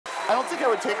I don't think I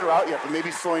would take her out yet, but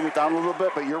maybe slowing it down a little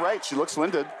bit. But you're right, she looks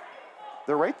winded.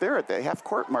 They're right there at the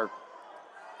half-court mark.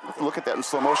 Look at that in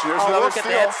slow motion. There's another steal.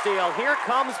 Look at that steal. Here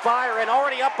comes Byron,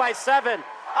 already up by 7.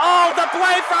 Oh, the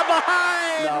play from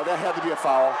behind! No, that had to be a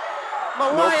foul.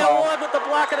 Malaya Wood with the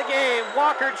block of the game.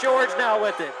 Walker George now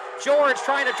with it. George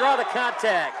trying to draw the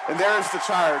contact. And there's the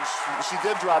charge. She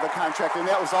did draw the contract, and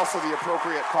that was also the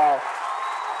appropriate call.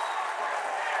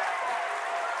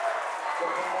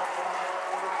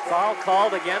 Foul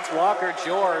called against Walker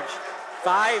George.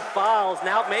 5 fouls,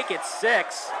 now make it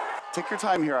 6. Take your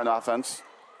time here on offense.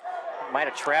 Might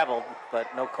have traveled, but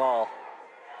no call.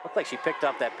 Looked like she picked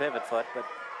up that pivot foot, but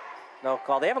no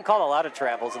call. They haven't called a lot of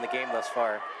travels in the game thus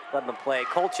far. Letting them play.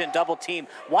 Colchin double team.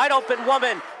 Wide open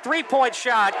woman. 3-point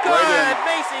shot. Good. Right,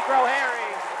 Macy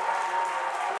Grow-Herring.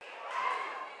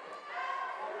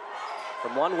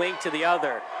 From one wing to the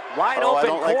other. Wide open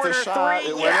corner three.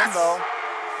 It went in though.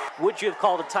 Would you have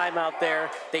called a timeout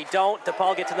there? They don't.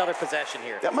 DePaul gets another possession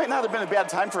here. That might not have been a bad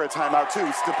time for a timeout, too.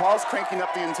 DePaul's cranking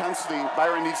up the intensity.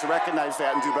 Byron needs to recognize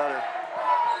that and do better.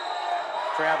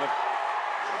 Travel.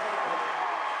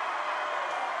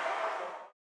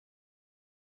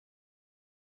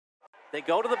 They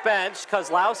go to the bench.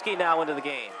 Kozlowski now into the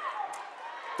game.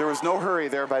 There was no hurry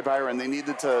there by Byron. They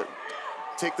needed to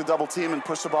take the double team and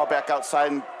push the ball back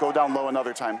outside and go down low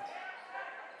another time.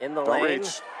 In the lane.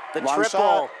 The Long triple.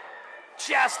 shot.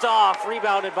 Just off,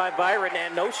 rebounded by Byron,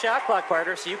 and no shot clock,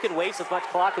 Carter, so you can waste as much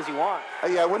clock as you want.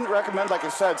 Yeah, I wouldn't recommend, like I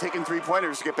said, taking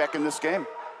 3-pointers to get back in this game.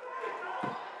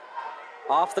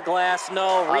 Off the glass,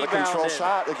 no, rebounded. Out of control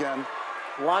shot again.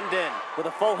 London with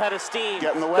a full head of steam.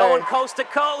 Get in the way. Going coast to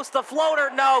coast, the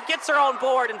floater, no, gets her own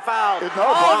board and fouled. No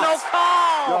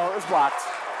call. No, it was blocked.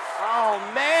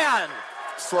 Oh, man.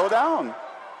 Slow down.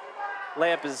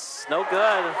 Layup is no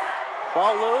good.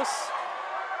 Ball loose.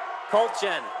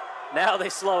 Colchin. Now they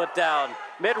slow it down.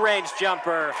 Mid-range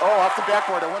jumper. Oh, off the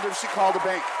backboard. I wonder if she called a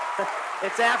bank.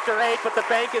 It's after 8, but the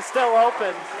bank is still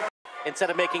open. Instead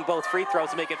of making both free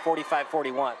throws, make it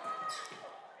 45-41.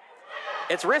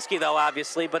 It's risky, though,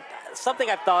 obviously, but something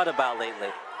I've thought about lately.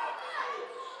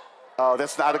 Oh,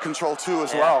 that's out of control, too,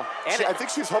 as well. And I think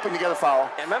she was hoping to get a foul.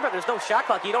 And remember, there's no shot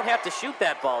clock. You don't have to shoot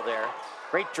that ball there.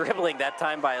 Great dribbling that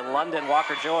time by London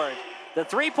Walker George. The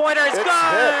three-pointer is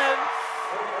good!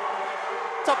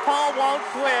 DePaul won't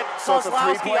quit. So it's a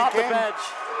Kozlowski off the game. bench.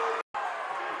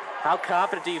 How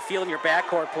confident do you feel in your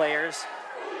backcourt players?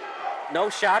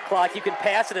 No shot clock. You can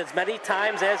pass it as many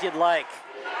times as you'd like.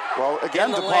 Well,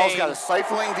 again, DePaul's got a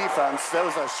stifling defense. That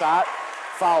was a shot,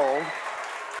 foul.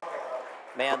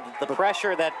 Man, the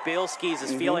pressure that Bielski's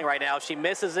is feeling right now, she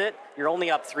misses it, you're only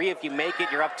up 3. If you make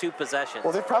it, you're up 2 possessions.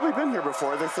 Well, they've probably been here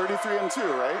before. They're 33-2,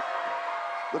 right?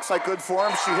 Looks like good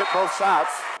form. She hit both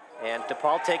shots. And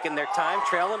DePaul taking their time,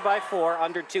 trailing by 4,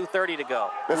 under 2:30 to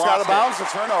go. It's out of bounds, a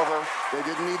turnover. They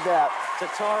didn't need that.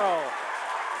 Totoro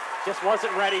just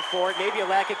wasn't ready for it. Maybe a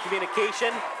lack of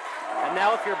communication. And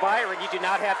now if you're Byron, you do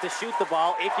not have to shoot the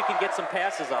ball if you can get some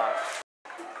passes off.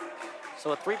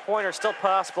 So a 3-pointer still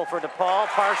possible for DePaul,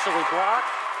 partially blocked.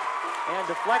 And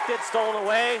deflected, stolen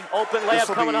away. Open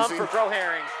layup coming up for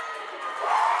Grow-Herring.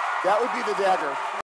 That would be the dagger.